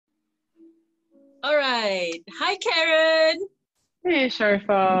All right. Hi, Karen. Hey,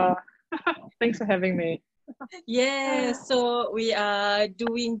 Sharfa. Thanks for having me. Yeah, so we are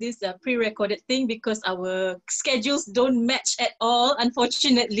doing this pre-recorded thing because our schedules don't match at all,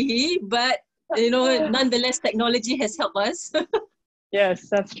 unfortunately. But nonetheless, technology has helped us. Yes,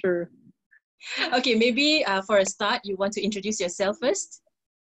 that's true. Okay, maybe for a start, you want to introduce yourself first?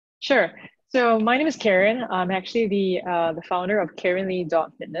 Sure. So my name is Karen. I'm actually the founder of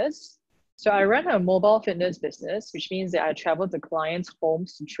KARENLEE.FITNESS. So I run a mobile fitness business, which means that I travel to clients'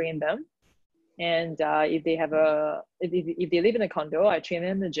 homes to train them. And if they have if they live in a condo, I train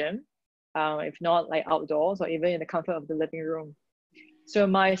them in the gym. If not, like outdoors or even in the comfort of the living room. So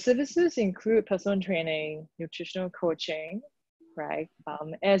my services include personal training, nutritional coaching, right?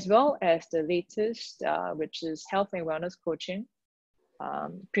 As well as the latest, which is health and wellness coaching,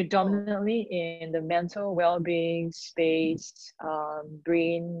 Oh, predominantly in the mental well-being space,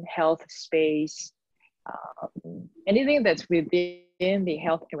 brain health space, anything that's within the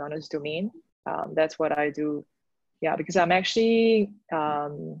health and wellness domain. That's what I do. Yeah, because I'm actually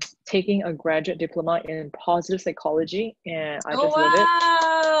taking a graduate diploma in positive psychology, and I just love it.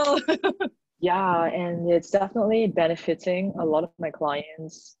 oh wow! Yeah, and it's definitely benefiting a lot of my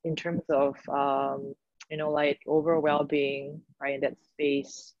clients in terms of like overall well-being, right, in that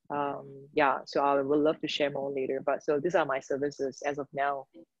space. Yeah, so I would love to share more later. But so these are my services as of now.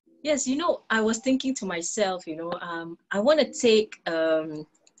 Yes, I was thinking to myself, I want to take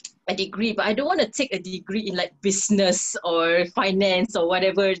a degree, but I don't want to take a degree in like business or finance or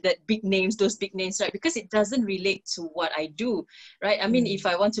whatever that those big names, right? Because it doesn't relate to what I do, right? I mean, if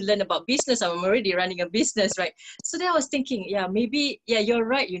Mm. I want to learn about business, I'm already running a business, right? So then I was thinking, yeah, maybe, yeah, you're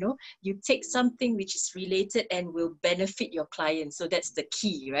right. You take something which is related and will benefit your client. So that's the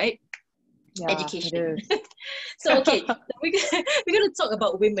key, right? Yeah, it Education. is. So okay, so we're going to talk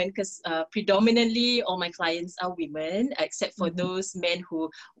about women because predominantly all my clients are women, except for Mhm. those men who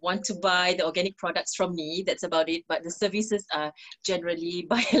want to buy the organic products from me. That's about it. But the services are generally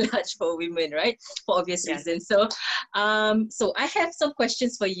by and large for women, right? For obvious Yes. reasons. So I have some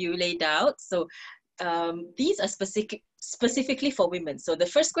questions for you laid out. So these are specifically for women. So the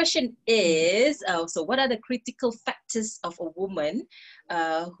first question Mm. is, so what are the critical factors of a woman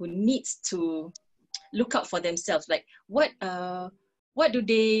who needs to look out for themselves? Like what do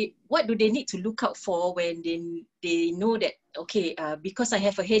they need to look out for when they know that, okay, because I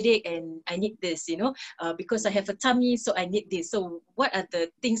have a headache and I need this, because I have a tummy, so I need this. So what are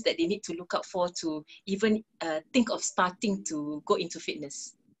the things that they need to look out for to even think of starting to go into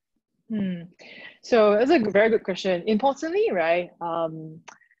fitness? Hmm. So that's a very good question. Importantly, right?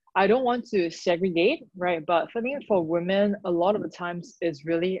 I don't want to segregate, right? But for me, for women, a lot of the times is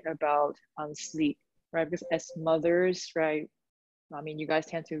really about sleep, right? Because as mothers, right? I mean, you guys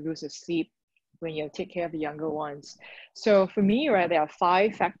tend to lose your sleep when you take care of the younger ones. So for me, right, there are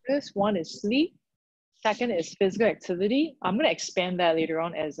five factors. One is sleep. Second is physical activity. I'm gonna expand that later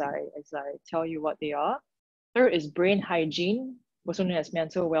on as I tell you what they are. Third is brain hygiene, also known as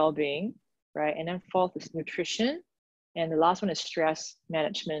mental well-being, right? And then fourth is nutrition, and the last one is stress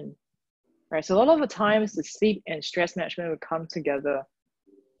management, right? So a lot of the times, the sleep and stress management will come together,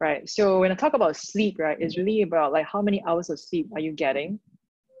 right? So when I talk about sleep, right, it's really about like how many hours of sleep are you getting,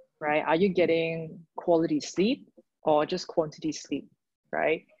 right? Are you getting quality sleep or just quantity sleep,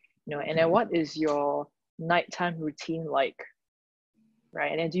 right? And then what is your nighttime routine like,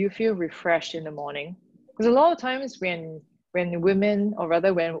 right? And then do you feel refreshed in the morning? Because a lot of times when women, or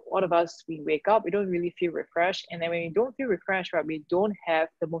rather when all of us, we wake up, we don't really feel refreshed. And then when we don't feel refreshed, right, we don't have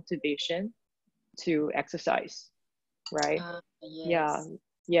the motivation to exercise, right? Yeah,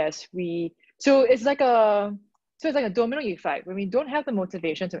 Yes. yes, so it's like a domino effect. When we don't have the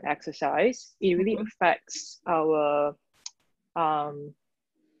motivation to exercise, it really Mhm. affects um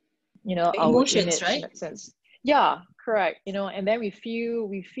The our emotions, image in right? that sense. Yeah, correct. And then we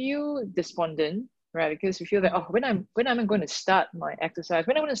feel despondent, right? Because we feel that, oh, Mhm. when am I going to start my exercise?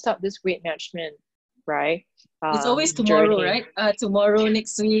 When am I going to start this weight management, right? It's always tomorrow, Journey. right? Tomorrow,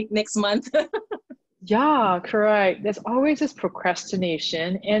 next week, next month. Yeah, correct. There's always this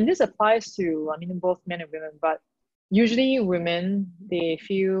procrastination, and this applies to, I mean, both men and women, but usually women, they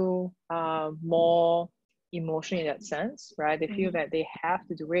feel more emotional in that sense, right? They feel Mhm. that they have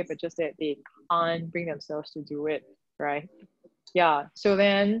to do it, but just that they can't bring themselves to do it, right? Yeah. So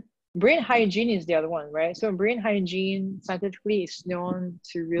then brain hygiene is the other one, right? So brain hygiene scientifically is known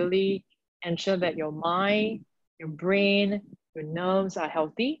to really ensure that your mind, your brain, your nerves are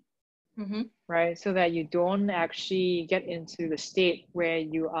healthy, Mhm. right? So that you don't actually get into the state where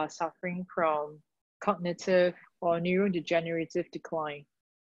you are suffering from cognitive or neurodegenerative decline,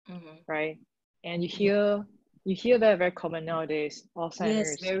 Mhm. right? And you hear that very common nowadays.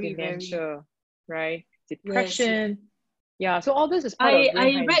 Yes, Alzheimer's, very, very. dementia, right? Yes, yes. Depression. Yeah, so all this is part of brain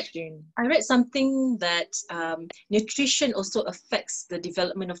I read hygiene. I read something that nutrition also affects the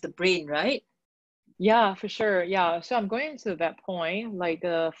development of the brain, right? Yeah, for sure. Yeah. So I'm going to that point. Like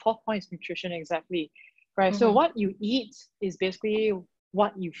the fourth point is nutrition, exactly. Right. So Mm-hmm. what you eat is basically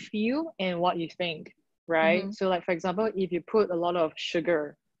what you feel and what you think, Mm-hmm. right? So like for example, if you put a lot of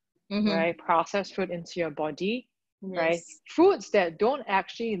sugar, Mm-hmm. right, processed food into your body, right? Yes. Foods that don't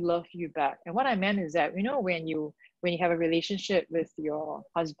actually love you back. And what I meant is that, when you have a relationship with your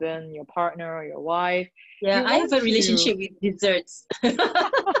husband, your partner, or your wife, Yeah, you I have want a to, relationship with desserts.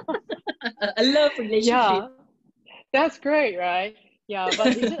 A love relationship. yeah, that's great, right? Yeah,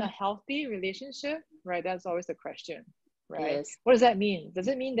 but is it a healthy relationship? Right, that's always the question, right? Yes. What does that mean? Does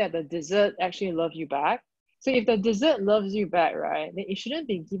it mean that the dessert actually love you back? So if the dessert loves you back, right, then it shouldn't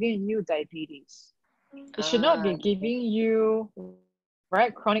be giving you diabetes. It should not be Okay. giving you, right, chronic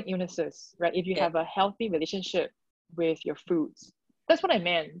illnesses, right? If you Yeah. have a healthy relationship with your foods. That's what I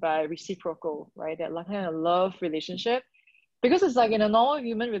meant by reciprocal, right? That like kind of love relationship. Because it's like in a normal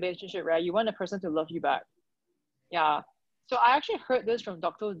human relationship, right? You want a person to love you back. Yeah. So I actually heard this from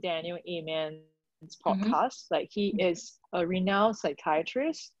Dr. Daniel Amen's Mm-hmm. podcast. Like he is a renowned psychiatrist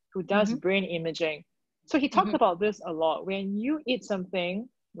who does Mm-hmm. brain imaging. So he talked Mm-hmm. about this a lot. When you eat something,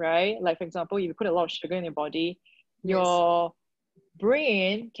 right? Like for example, if you put a lot of sugar in your body, Yes. your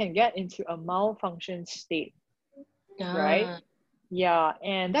brain can get into a malfunction state, right? Ah. Yeah,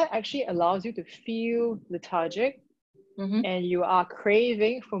 and that actually allows you to feel lethargic Mm-hmm. and you are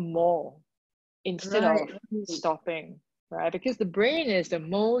craving for more instead Right. of Right. stopping, right? Because the brain is the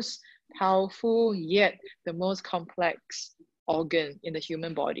most powerful yet the most complex organ in the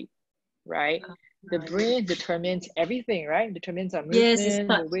human body, right? The Ah, brain determines everything, right? It determines our yes, it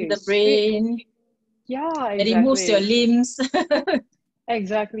movement, the starts way with we the speak. brain Yeah, and it moves your exactly. limbs.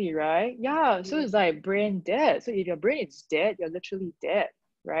 Exactly, right? Yeah, so it's like brain dead. So if your brain is dead, you're literally dead,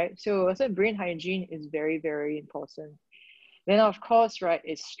 right? So I said brain hygiene is very, very important. Then of course, right,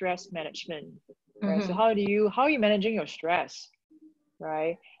 is stress management, right? So Mm-hmm. how are you managing your stress,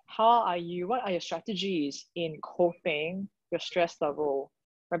 right? What are your strategies in coping your stress level,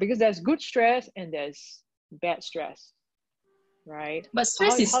 right? Because there's good stress and there's bad stress, right? But So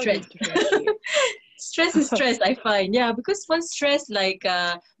stress is how do you stress. differentiate? Stress is stress, I find. Yeah, because once stress, like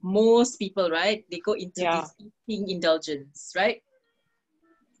most people, right, they go into Yeah. this eating indulgence, right?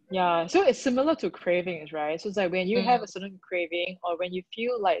 Yeah, so it's similar to cravings, right? So it's like when you have a Mm. certain craving or when you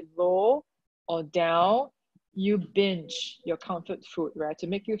feel like low or down, you binge your comfort food, right? To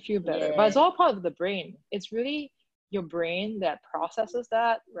make you feel better. But it's Yeah. all part of the brain. It's really your brain that processes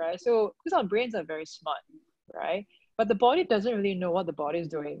that, right? So because our brains are very smart, right? But the body doesn't really know what the body is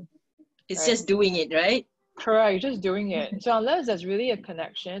doing, It's right? just doing it, right? Correct, you're just doing it. So unless there's really a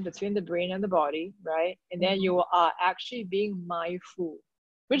connection between the brain and the body, right? And then Mm-hmm. you are actually being mindful,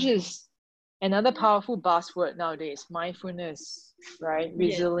 which Mm-hmm. is another powerful buzzword nowadays, mindfulness, right? Yes.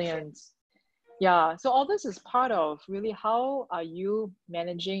 Resilience. Yeah. So all this is part of really how are you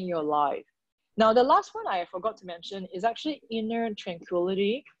managing your life. Now, the last one I forgot to mention is actually inner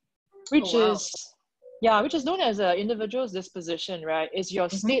tranquility, Oh, which wow. is which is known as an individual's disposition, right? It's your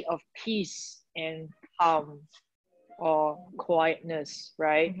Mm-hmm. state of peace and calm or quietness,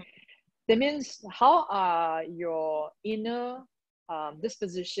 right? Mm-hmm. That means how are your inner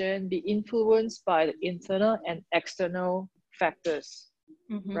disposition be influenced by the internal and external factors,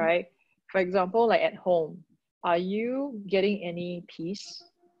 Mm-hmm. right? For example, like at home, are you getting any peace,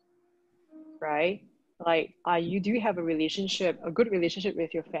 right? Like, do you have a good relationship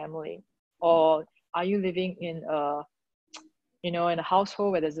with your family, or are you living in a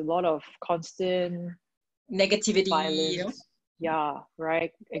household where there's a lot of constant Negativity, you know? violence? Yeah,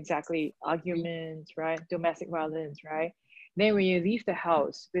 right, exactly. Agree. Arguments, right? Domestic violence, right? Then when you leave the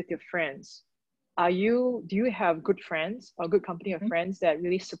house with your friends, do you have good friends or good company of Mhm. friends that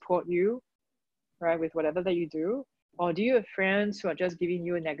really support you, right, with whatever that you do? Or do you have friends who are just giving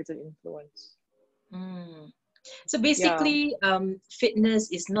you a negative influence? Mm. So Yeah, basically,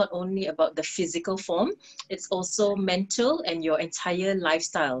 fitness is not only about the physical form, it's also mental and your entire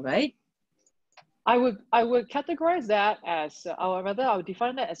lifestyle, right? I would categorize that as, or rather, I would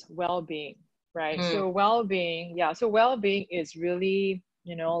define that as well-being, right? Mm. So well-being, yeah. So well-being is really,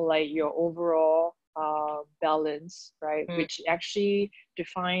 like your overall balance, right? Mm. Which actually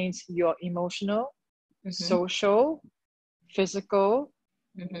defines your emotional, Mm-hmm. social, physical,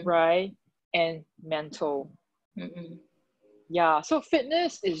 Mm-hmm. right, and mental. Mm-hmm. Yeah. So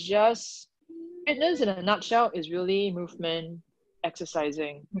fitness in a nutshell is really movement,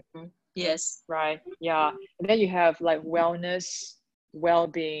 exercising. Yes. right? Yeah. And then you have like wellness,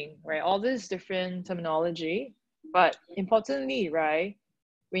 well-being, right? All this different terminology. But importantly, right,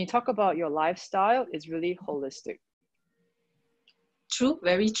 when you talk about your lifestyle, it's really holistic. True,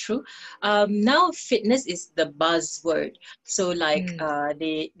 very true. Now fitness is the buzzword. So like Mm,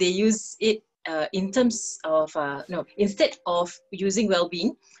 they use it in terms of no, instead of using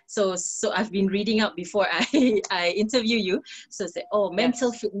well-being. So I've been reading up before I interview you. So say, oh,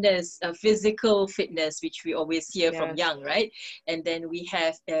 mental yes, fitness, physical fitness, which we always hear from yes, young, right? And then we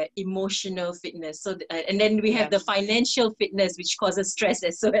have emotional fitness. So and then we have the yes. financial fitness, which causes stress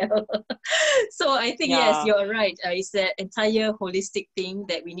as well. So I think yes, Yeah. you're right. It's an entire holistic thing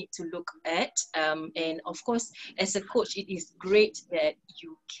that we need to look at. And of course, as a coach, it is great that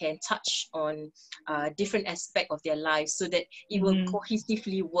you can touch on different aspects of their lives so that it will Mm-hmm.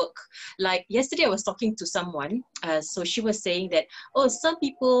 cohesively work. Like yesterday, I was talking to someone. So she was saying that, oh, some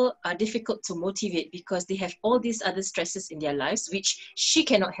people are difficult to motivate because they have all these other stresses in their lives, which she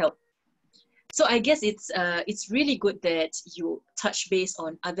cannot help. So I guess it's really good that you touch base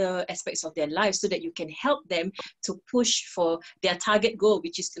on other aspects of their life so that you can help them to push for their target goal,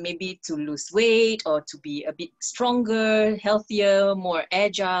 which is to maybe to lose weight or to be a bit stronger, healthier, more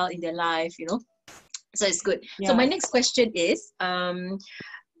agile in their life, you know. So it's good. So my Yeah. next question is,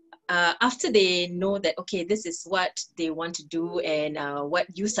 after they know that, okay, this is what they want to do and what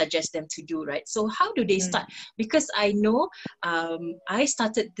you suggest them to do, right? So how do they start? Mm. Because I know I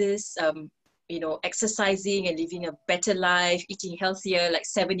started this exercising and living a better life, eating healthier like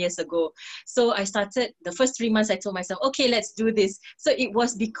 7 years ago. So I started the first 3 months, I told myself, okay, let's do this. So it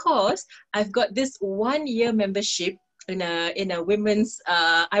was because I've got this 1 year membership in a women's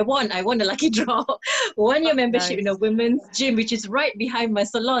I won a lucky draw 1 year Oh, membership in a nice. women's gym, which is right behind my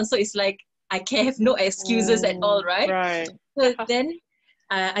salon. So it's like I can have no excuses at all, Oh, right? right. So then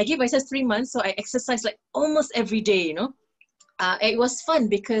I gave myself 3 months, so I exercised like almost every day, you know. It was fun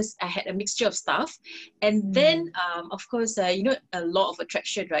because I had a mixture of stuff. And then, Mm. of course, a law of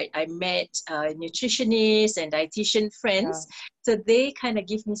attraction, right? I met nutritionists and dietitian Yeah. friends. So they kind of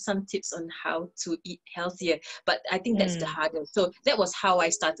give me some tips on how to eat healthier. But I think that's the Mm. hardest. So that was how I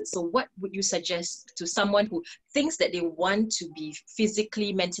started. So what would you suggest to someone who thinks that they want to be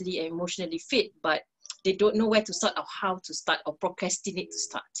physically, mentally, and emotionally fit, but they don't know where to start or how to start or procrastinate to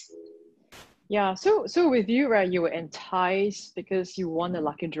start? Yeah, so with you, right, you were enticed because you won the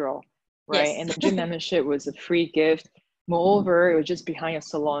lucky draw, right? Yes. And the gym membership was a free gift. Moreover, it was just behind your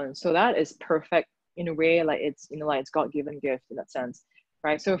salon. So that is perfect in a way, like it's, like it's God-given gift in that sense,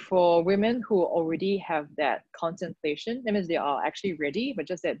 right? So for women who already have that contemplation, that means they are actually ready, but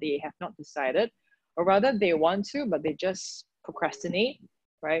just that they have not decided, or rather they want to, but they just procrastinate,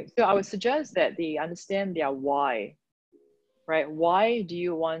 right? So I would suggest that they understand their why, right? Why do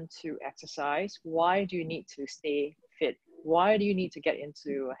you want to exercise? Why do you need to stay fit? Why do you need to get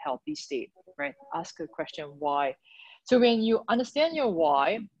into a healthy state, right? Ask the question why. So when you understand your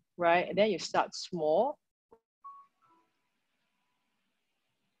why, right, and then you start small,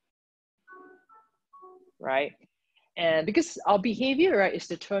 right? And because our behavior, right, is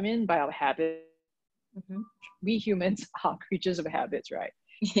determined by our habits. Mhm. We humans are creatures of habits, right?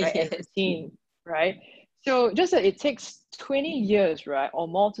 Right, and Yes. routine, right? So just that it takes 20 years, right, or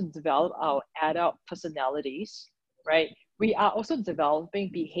more to develop our adult personalities, right? We are also developing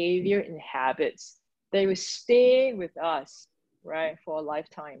behavior and habits that will stay with us, right, for a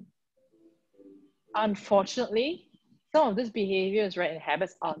lifetime. Unfortunately, some of these behaviors, right, and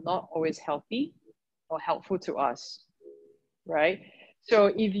habits are not always healthy or helpful to us, right? So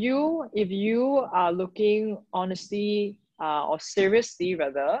if you are looking honestly or seriously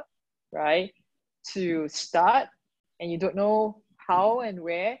rather, right, to start and you don't know how and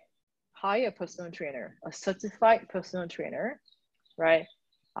where, hire a personal trainer, a certified personal trainer, right,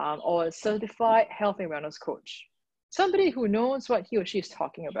 or a certified health and wellness coach, somebody who knows what he or she is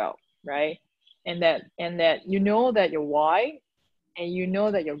talking about, right, and that you know that your why and you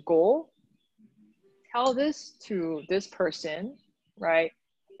know that your goal, tell this to this person, right?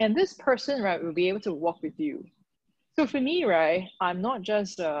 And this person, right, will be able to walk with you. So for me, right, I'm not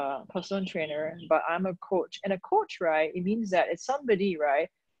just a personal trainer, but I'm a coach. And a coach, right, it means that it's somebody, right,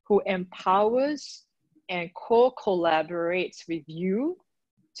 who empowers and co-collaborates with you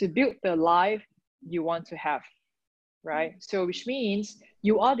to build the life you want to have, right? So which means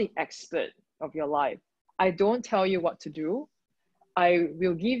you are the expert of your life. I don't tell you what to do. I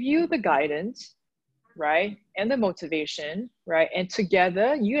will give you the guidance, right? And the motivation, right? And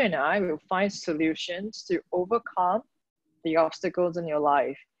together, you and I will find solutions to overcome the obstacles in your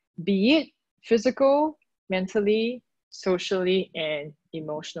life, be it physical, mentally, socially, and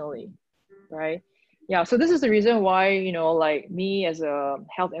emotionally, right? Yeah, so this is the reason why, like me as a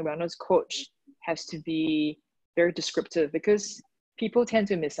health and wellness coach has to be very descriptive, because people tend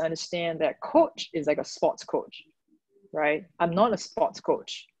to misunderstand that coach is like a sports coach, right? I'm not a sports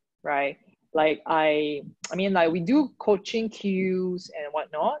coach, right? Like I mean, like we do coaching cues and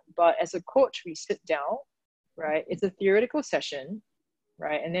whatnot, but as a coach, we sit down, right? It's a theoretical session,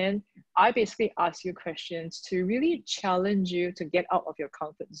 right? And then I basically ask you questions to really challenge you to get out of your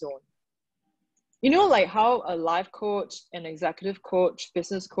comfort zone. You know, like how a life coach, an executive coach,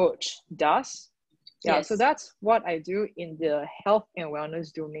 business coach does? Yeah, so Yes. that's what I do in the health and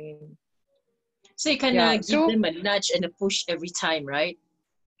wellness domain. So you kind Yeah, of give so them a nudge and a push every time, right?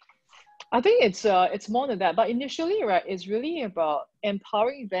 I think it's more than that. But initially, right, it's really about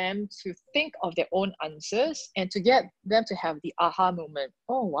empowering them to think of their own answers and to get them to have the aha moment.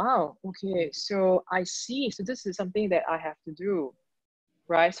 Oh wow, okay, so I see. So this is something that I have to do,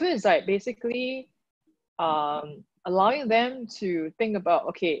 right? So it's like basically allowing them to think about,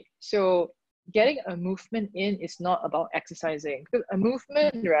 okay, so getting a movement in is not about exercising, because a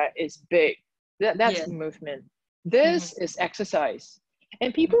movement, right, is big. That's Yes. movement. Mm-hmm. This is exercise.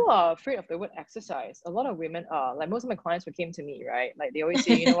 And people are afraid of the word exercise. A lot of women are, like most of my clients who came to me, right? Like they always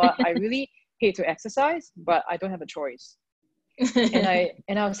say, you know what, I really hate to exercise, but I don't have a choice.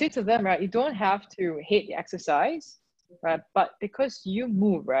 And I'll say to them, right, you don't have to hate the exercise, right? But because you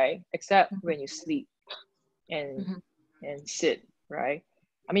move, right, except when you sleep and Mm-hmm. and sit, right?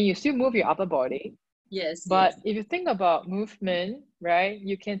 I mean, you still move your upper body, Yes, but yes. if you think about movement, right,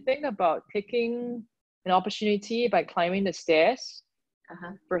 you can think about taking an opportunity by climbing the stairs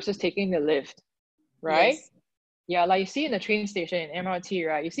Uh-huh. versus taking the lift, right? Yes. Yeah, like you see in the train station in MRT,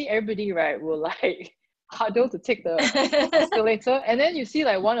 right? You see everybody, right, will like huddle to take the escalator, and then you see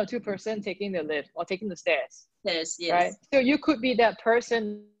like one or two person taking the lift or taking the stairs, Yes, right? yes. So you could be that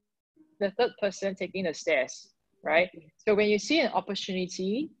person, the third person taking the stairs, right? So when you see an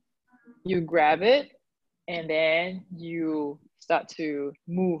opportunity, you grab it and then you start to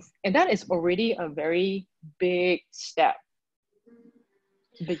move. And that is already a very big step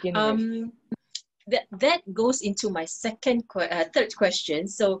to begin with. Um, that goes into my third question.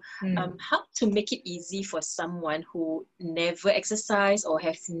 So, Mm, how to make it easy for someone who never exercise or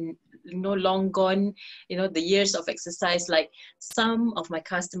have no long gone, the years of exercise. Like some of my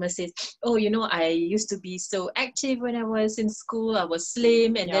customers says, oh, I used to be so active when I was in school. I was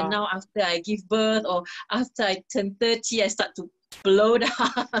slim, and then yeah, now after I give birth or after I turn 30, I start to blow down,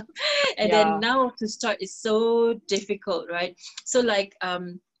 and then yeah. now to start is so difficult, right? So like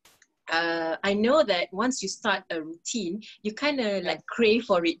I know that once you start a routine, you kind of like Yes. crave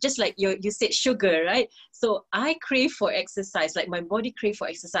for it, just like you said sugar, right? So I crave for exercise, like my body crave for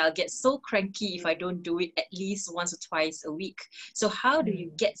exercise. I'll get so cranky if I don't do it at least once or twice a week. So how do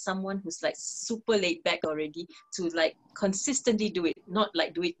you Mm. get someone who's like super laid back already to like consistently do it, not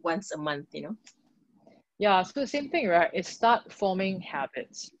like do it once a month? Yeah, so the same thing, right? Is start forming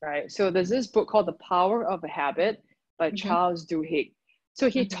habits, right? So there's this book called The Power of a Habit by Mm-hmm, Charles Duhigg. So mm-hmm,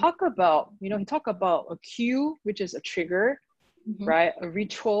 he talk about a cue, which is a trigger, mm-hmm, right? A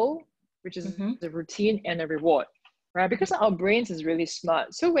ritual, which is mm-hmm, a routine, and a reward, right? Because our brains is really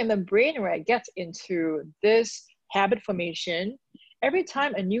smart. So when the brain, right, gets into this habit formation, every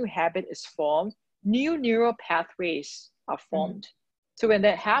time a new habit is formed, new neural pathways are mm-hmm, formed. So when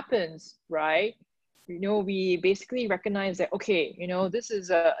that happens, right, we basically recognize that, okay, this is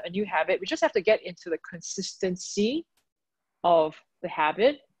a new habit. We just have to get into the consistency of the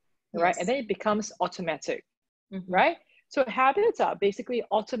habit, right? And yes. then it becomes automatic, Mm-hmm, right? So habits are basically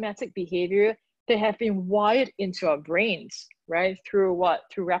automatic behavior that have been wired into our brains, right? Through what?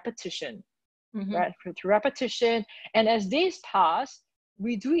 Through repetition, mm-hmm, right? Through repetition. And as days pass,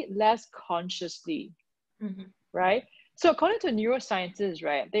 we do it less consciously, mm-hmm, right? So according to neuroscientists,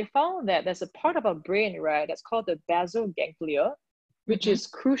 right, they found that there's a part of our brain, right, that's called the basal ganglia, which mm-hmm. is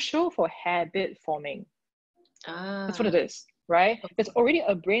crucial for habit forming. That's what it Ah, is, right? There's okay. already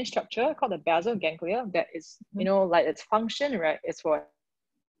a brain structure called the basal ganglia that is, Mm-hmm, like its function, right, is for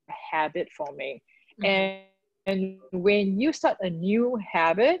habit forming. mm-hmm, And when you start a new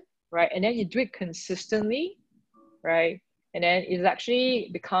habit, right, and then you do it consistently, right, and then it actually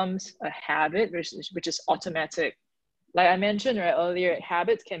becomes a habit, which is automatic. Like I mentioned right earlier,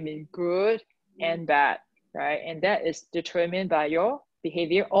 habits can be good and bad, right? And that is determined by your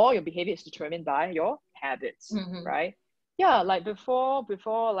behavior, or your behavior is determined by your habits, mm-hmm. right? Yeah, like before,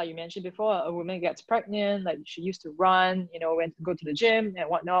 like you mentioned, before a woman gets pregnant, like she used to run, went to go to the gym and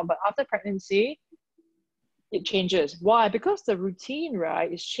whatnot. But after pregnancy, it changes. Why? Because the routine,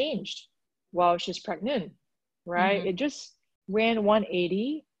 right, is changed while she's pregnant. right? It just went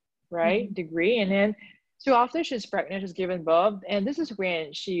 180, right, degree. And then, so after she's pregnant, she's given birth, and this is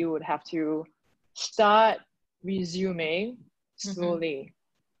when she would have to start resuming slowly.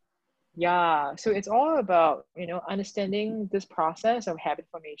 Yeah, so it's all about, understanding this process of habit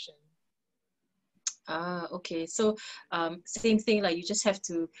formation. Ah, okay. So same thing, like you just have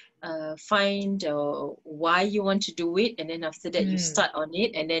to find why you want to do it, and then after that you start on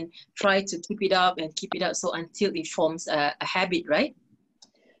it, and then try to keep it up and keep it up, so until it forms a habit, right?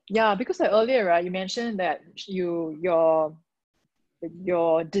 Yeah, because like earlier, right, you mentioned that your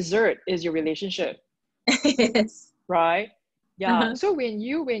dessert is your relationship, Yes. right? Yeah. So when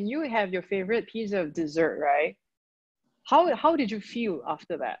you have your favorite piece of dessert, right? How did you feel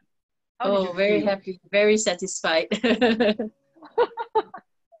after that? How did you Oh, very feel? happy, very satisfied.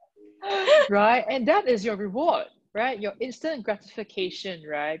 Right? And that is your reward, right? Your instant gratification,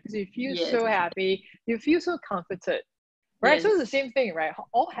 right? Because you feel Yes, so happy, you feel so comforted, right? So it's the yes. same thing, right?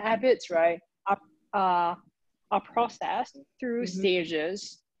 All habits, right, uh, are processed through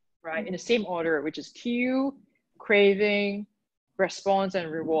stages, right, in the same order, which is cue, craving, response,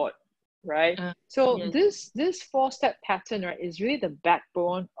 and reward, right? So Yes. this four-step pattern, right, is really the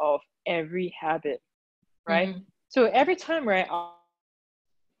backbone of every habit, right? So every time, right, our brain will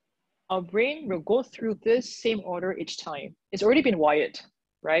go through this same order each time. It's already been wired,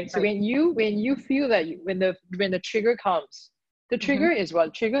 right? So Right. when you feel that when the trigger comes, the trigger is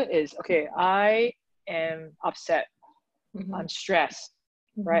what? Trigger is, okay, I am upset, I'm stressed,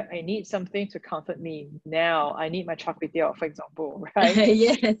 right? I need something to comfort me now. I need my char kway teow, for example, right?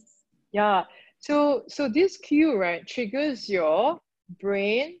 Yes. Yeah. So this cue, right, triggers your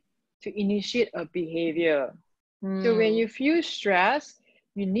brain to initiate a behavior. So when you feel stressed,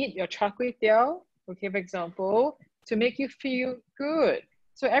 you need your char kway teow, okay, for example, to make you feel good.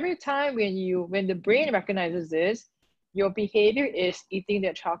 So every time when the brain recognizes this, your behavior is eating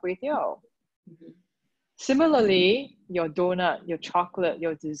that char kway teow. Similarly, your donut, your chocolate,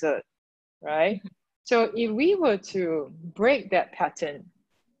 your dessert, right? So if we were to break that pattern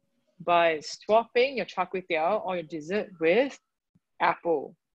by swapping your char kway teow or your dessert with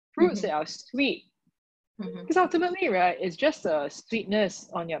apple, fruits that are sweet, because ultimately, right, it's just a sweetness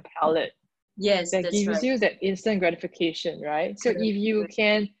on your palate Yes, that that's gives right. you that instant gratification, right? So Correct. if you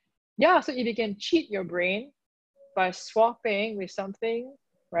can, so if you can cheat your brain by swapping with something,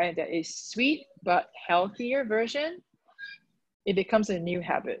 right, that is sweet but healthier version, it becomes a new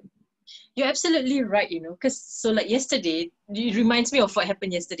habit. You're absolutely right, because so like yesterday, it reminds me of what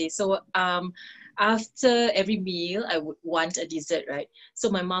happened yesterday. So after every meal, I would want a dessert, right? So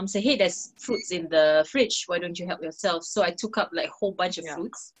my mom said, hey, there's fruits in the fridge. Why don't you help yourself? So I took up like a whole bunch of Yeah.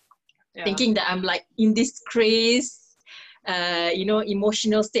 fruits, Yeah. thinking that I'm like in this craze,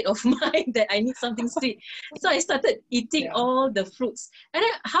 emotional state of mind that I need something sweet. So I started eating Yeah. all the fruits, and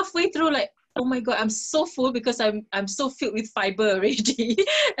then halfway through, like, oh my god, I'm so full because I'm so filled with fiber already.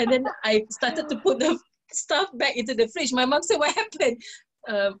 And then I started to put the stuff back into the fridge. My mom said, "What happened?"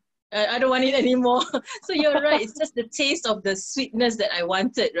 I don't want it anymore. So you're right. It's just the taste of the sweetness that I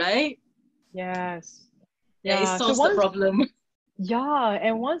wanted, right? Yes. Yeah, it Yeah. So solves the once problem. Yeah,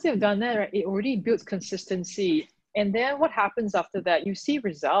 and once you've done that, right, it already builds consistency. And then what happens after that? You see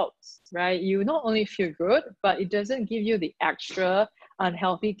results, right? You not only feel good, but it doesn't give you the extra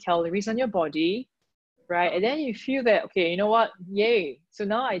unhealthy calories on your body, right? And then you feel that, okay, you know what? Yay. So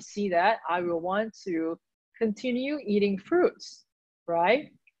now I see that I will want to continue eating fruits, right?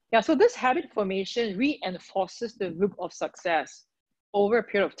 Yeah, so this habit formation reinforces the loop of success over a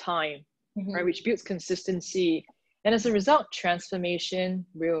period of time, right? Which builds consistency. And as a result, transformation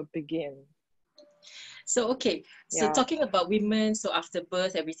will begin. So, okay. So Yeah, talking about women, so after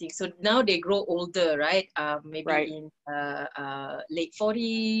birth, everything. So now they grow older, right? Maybe right. in late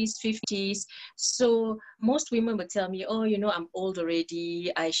 40s, 50s. So most women would tell me, oh, I'm old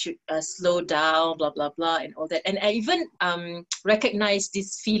already. I should slow down, blah, blah, blah, and all that. And I even recognize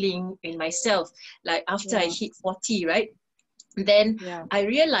this feeling in myself. Like after I Yeah, hit 40, right? Then yeah. I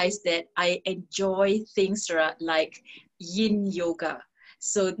realized that I enjoy things like yin yoga.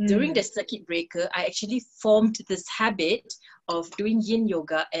 So during the Mm, circuit breaker, I actually formed this habit of doing yin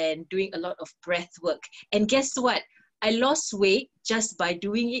yoga and doing a lot of breath work. And guess what? I lost weight just by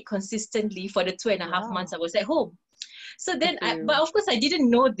doing it consistently for the 2.5 months wow. I was at home. So Good then, for but you. of course, I didn't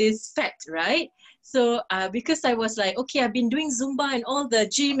know this fact, right? So because I was like, okay, I've been doing Zumba and all the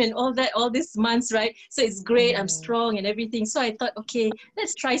gym and all that, all these months, right? So it's great, I'm strong and everything. So I thought, okay,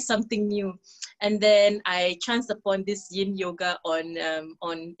 let's try something new. And then I chanced upon this yin yoga on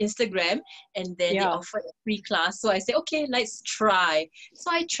Instagram, and then they Yeah. offered a free class. So I said, okay, let's try. So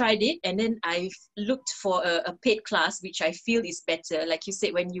I tried it, and then I looked for a paid class, which I feel is better. Like you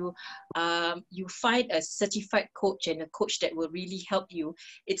said, when you find a certified coach and a coach that will really help you,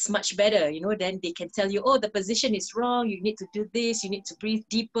 it's much better, you know. Then they can tell you, oh, the position is wrong, you need to do this, you need to breathe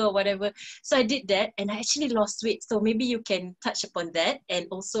deeper, whatever. So I did that, and I actually lost weight. So maybe you can touch upon that. And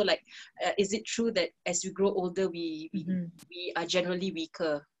also, like, is it true that as we grow older, we are generally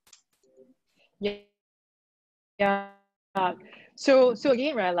weaker? Yeah. So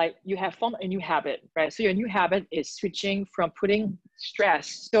again, right, like you have formed a new habit, right? So your new habit is switching from putting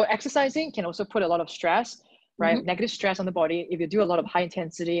stress. So exercising can also put a lot of stress, right? Mm-hmm. Negative stress on the body. If you do a lot of high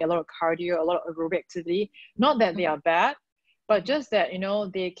intensity, a lot of cardio, a lot of aerobic activity, not that they are bad, but just that, you know,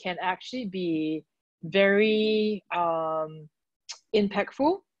 they can actually be very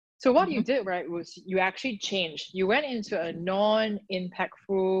impactful. So what you did, right, was you actually changed. You went into a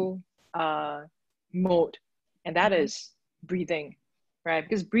non-impactful mode, and that is breathing, right?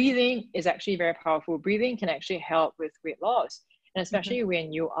 Because breathing is actually very powerful. Breathing can actually help with weight loss, and especially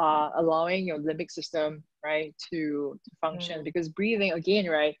when you are allowing your limbic system, right, to function. Because breathing, again,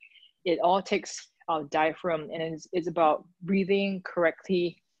 right, it all takes our diaphragm, and it's about breathing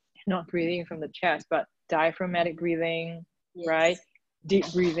correctly, not breathing from the chest, but diaphragmatic breathing, right? Deep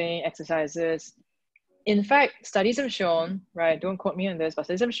breathing exercises. In fact, studies have shown, right, don't quote me on this, but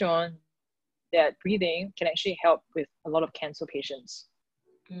studies have shown that breathing can actually help with a lot of cancer patients.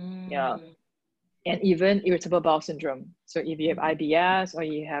 Yeah. And even irritable bowel syndrome. So if you have IBS or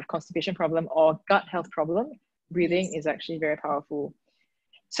you have constipation problem or gut health problem, breathing is actually very powerful.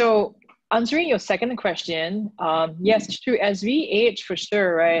 So answering your second question, yes, it's true. As we age, for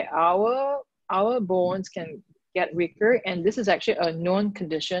sure, right, our bones can get weaker, and this is actually a known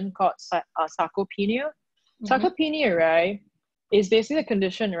condition called sarcopenia. Sarcopenia, right, is basically a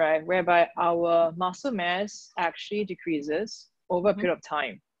condition, right, whereby our muscle mass actually decreases over a period of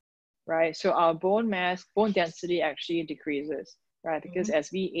time, right? So our bone mass, bone density actually decreases, right? Because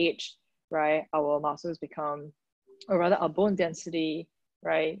as we age, right, our muscles become, or rather our bone density,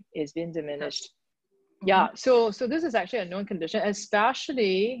 right, is being diminished. Yeah, so this is actually a known condition,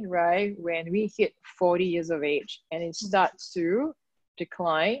 especially, right, when we hit 40 years of age and it starts to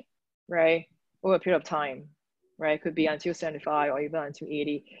decline, right, over a period of time, right? Could be until 75 or even until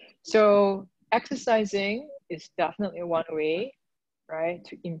 80. So exercising is definitely one way, right,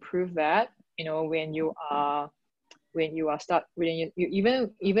 to improve that. You know, when you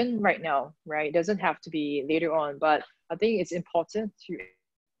even right now, right, it doesn't have to be later on, but I think it's important to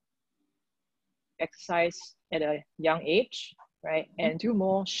exercise at a young age, right? And do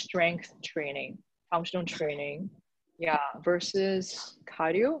more strength training, functional training, yeah, versus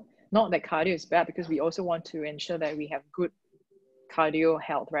cardio. Not that cardio is bad, because we also want to ensure that we have good cardio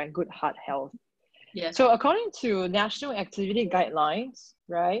health, right? Good heart health. Yeah. So according to national activity guidelines,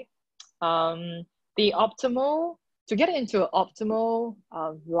 right, the optimal, to get into an optimal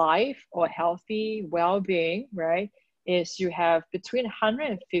life or healthy well-being, right, is you have between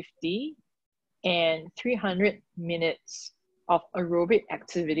 150 and 300 minutes of aerobic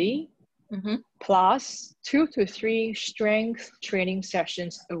activity, plus 2 to 3 strength training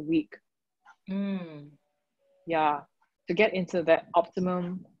sessions a week. Yeah, to get into that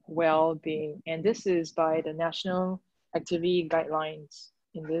optimum well-being. And this is by the national activity guidelines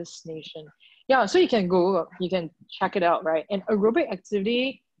in this nation. Yeah, so you can go, you can check it out, right? And aerobic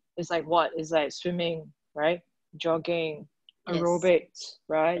activity is like what? Is like swimming, right? Jogging, aerobics,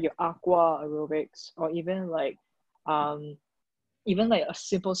 right? Your aqua aerobics, or even like a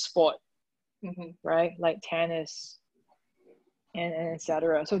simple sport, right? Like tennis and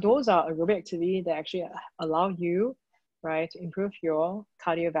etc. So those are aerobic activity that actually allow you, right, to improve your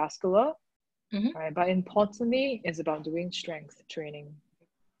cardiovascular, right? But importantly, it's about doing strength training.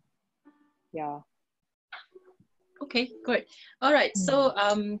 Yeah. Okay, good. All right. So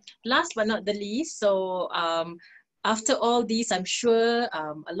last but not the least, so after all these, I'm sure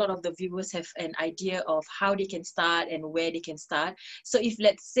a lot of the viewers have an idea of how they can start and where they can start. So if,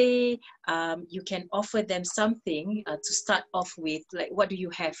 let's say, you can offer them something to start off with, like, what do you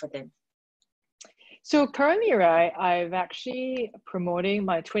have for them? So currently, right, I've actually promoting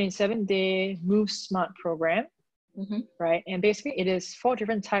my 27-day Move Smart program, right? And basically it is 4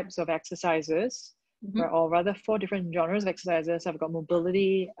 different types of exercises, right? Or rather 4 different genres of exercises. I've got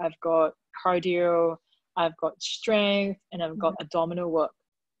mobility, I've got cardio, I've got strength, and I've got abdominal work,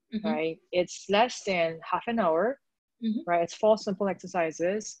 right? It's less than half an hour, right? It's 4 simple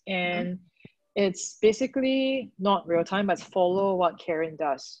exercises, and it's basically not real time, but follow what Karen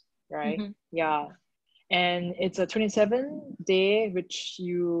does, right? Yeah. And it's a 27-day, which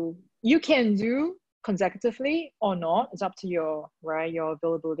you can do consecutively or not. It's up to your, right, your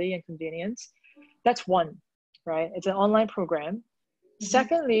availability and convenience. That's one, right? It's an online program.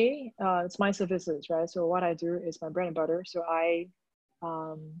 Secondly, it's my services, right? So what I do is my bread and butter. So I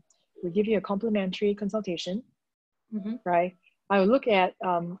will give you a complimentary consultation, right? I will look at,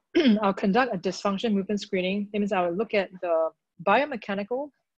 I'll conduct a dysfunction movement screening. That means I will look at the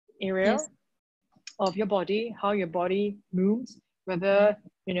biomechanical area of your body, how your body moves, whether,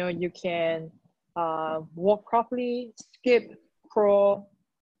 you know, you can walk properly, skip, crawl,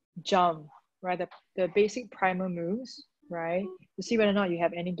 jump, right? The basic primer moves, right? To see whether or not you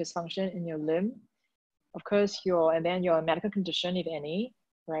have any dysfunction in your limb. Of course, and then your medical condition, if any,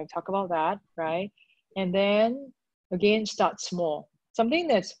 right? Talk about that, right? And then again, start small, something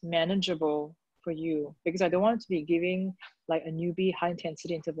that's manageable for you, because I don't want to be giving like a newbie high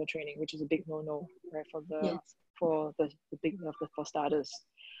intensity interval training, which is a big no-no, right? For starters.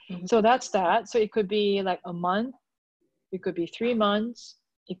 So that's that. So it could be like a month, it could be 3 months,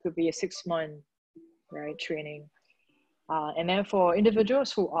 it could be a 6-month, right, training. And then for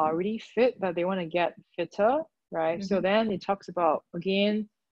individuals who are already fit but they want to get fitter, right? So then it talks about, again,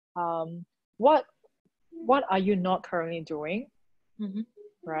 what are you not currently doing,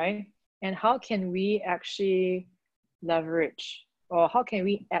 right? And how can we actually leverage, or how can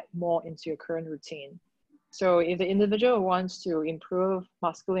we add more into your current routine? So if the individual wants to improve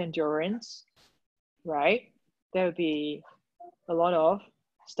muscular endurance, right, there will be a lot of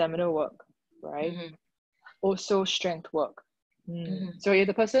stamina work, right? Also strength work. So if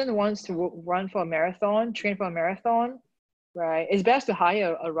the person wants to run for a marathon, train for a marathon, right, it's best to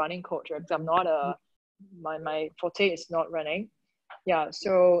hire a running coach, right? Because I'm not my forte is not running. Yeah,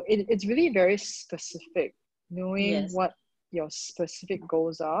 so it's really very specific, knowing what your specific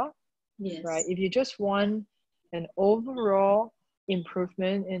goals are, right? If you just want an overall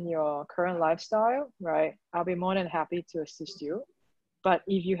improvement in your current lifestyle, right, I'll be more than happy to assist you. But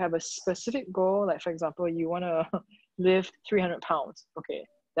if you have a specific goal, like for example, you want to lift 300 pounds, okay,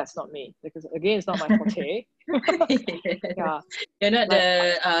 that's not me, because again, it's not my forte. Yeah, you're not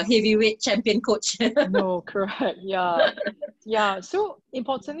the heavyweight champion coach. No, correct. Yeah. So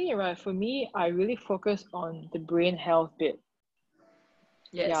importantly, right, for me, I really focus on the brain health bit.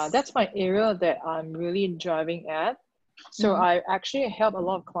 Yeah, that's my area that I'm really driving at. So I actually help a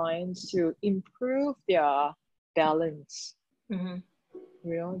lot of clients to improve their balance, you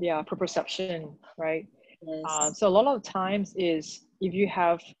know, their proprioception, right? So a lot of times is, if you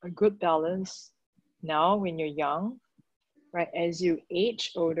have a good balance now when you're young, right, as you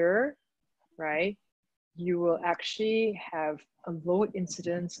age older, right, you will actually have a low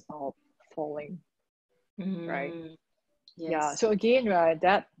incidence of falling, right? Yeah, so again, right,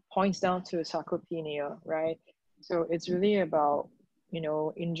 that points down to sarcopenia, right? So it's really about, you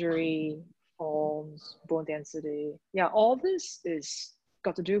know, injury, falls, bone density. Yeah, all this is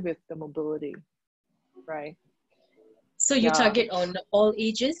got to do with the mobility, right? So you target on all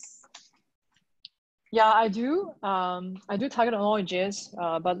ages? Yeah, I do. I do target on all ages,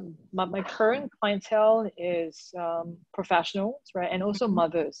 but my current clientele is professionals, right, and also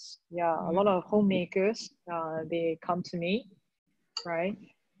mothers. Yeah, a lot of homemakers. They come to me, right,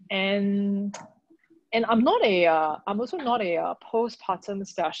 and I'm not I'm also not a postpartum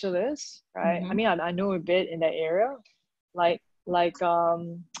specialist, right? I mean, I know a bit in that area, like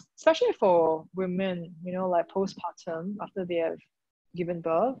especially for women, you know, like postpartum after they have given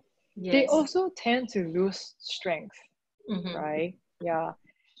birth. They also tend to lose strength, right? Yeah.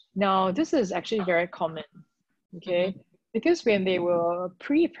 Now, this is actually very common, okay? Because when they were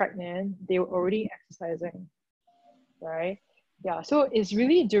pre-pregnant, they were already exercising, right? Yeah, so it's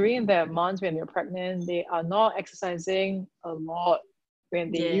really during the months when they're pregnant, they are not exercising a lot when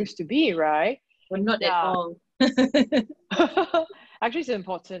they used to be, right? Well, not at all. Actually, it's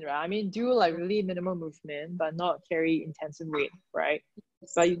important, right? I mean, do like really minimal movement, but not carry intensive weight, right?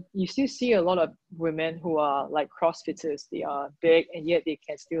 But you still see a lot of women who are like CrossFitters. They are big and yet they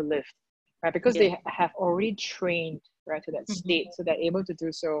can still lift, right? Because they have already trained, right, to that state, so they're able to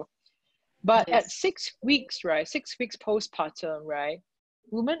do so. But at 6 weeks, right, 6 weeks postpartum, right,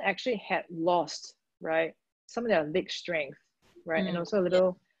 women actually had lost, right, some of their leg strength, right, and also a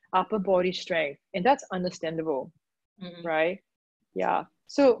little upper body strength, and that's understandable, right? Yeah.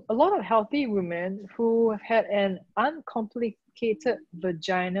 So a lot of healthy women who have had an uncomplicated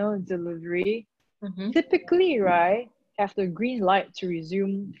vaginal delivery typically, right, have the green light to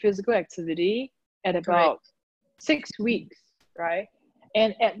resume physical activity at Correct. about 6 weeks, right?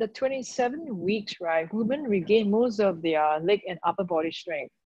 And at the 27 weeks, right, women regain most of their leg and upper body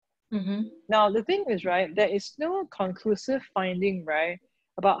strength. Mm-hmm. Now, the thing is, right, there is no conclusive finding, right,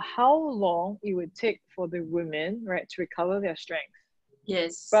 about how long it would take for the women, right, to recover their strength.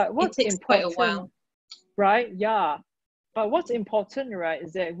 Yes, But it what's takes quite a important, while. right? Yeah. But what's important, right,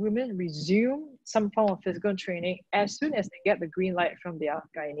 is that women resume some form of physical training as soon as they get the green light from their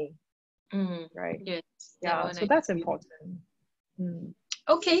gynae, Mm. right? Yes, that Yeah, one so I that's agree. important. Mm.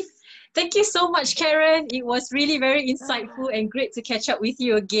 Okay, thank you so much, Karen. It was really very insightful and great to catch up with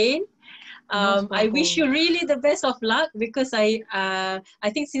you again. Most I wish welcome. you really the best of luck, because I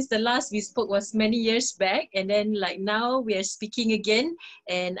think since the last we spoke was many years back, and then like now we are speaking again,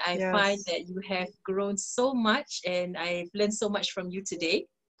 and I find Yes. that you have grown so much, and I've learned so much from you today.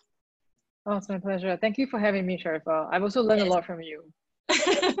 Oh, it's my pleasure. Thank you for having me, Sharifa. I've also learned a Yes. lot from you.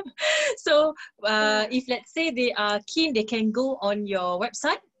 So if let's say they are keen, they can go on your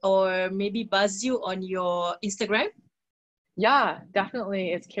website or maybe buzz you on your Instagram. Yeah,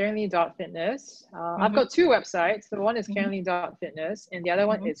 definitely. It's KARENLEE.FITNESS. I've Mm-hmm, got two websites. The one is mm-hmm, KARENLEE.FITNESS and the other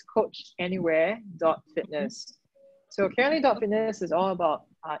one mm-hmm, is CoachAnywhere.Fitness. So KARENLEE.FITNESS is all about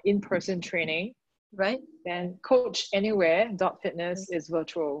in-person training. right? Then CoachAnywhere.Fitness is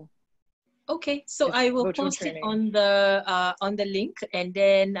virtual. Okay, so It's I will virtual post it training. on the link, and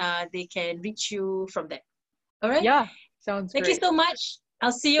then they can reach you from there. All right. Yeah, sounds Thank you great. so much.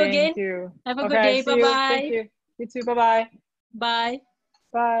 I'll see you again. Thank you. Have a good Okay, day. see you. Thank Bye-bye. you. You too. Bye-bye. Bye.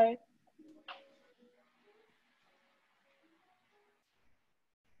 Bye.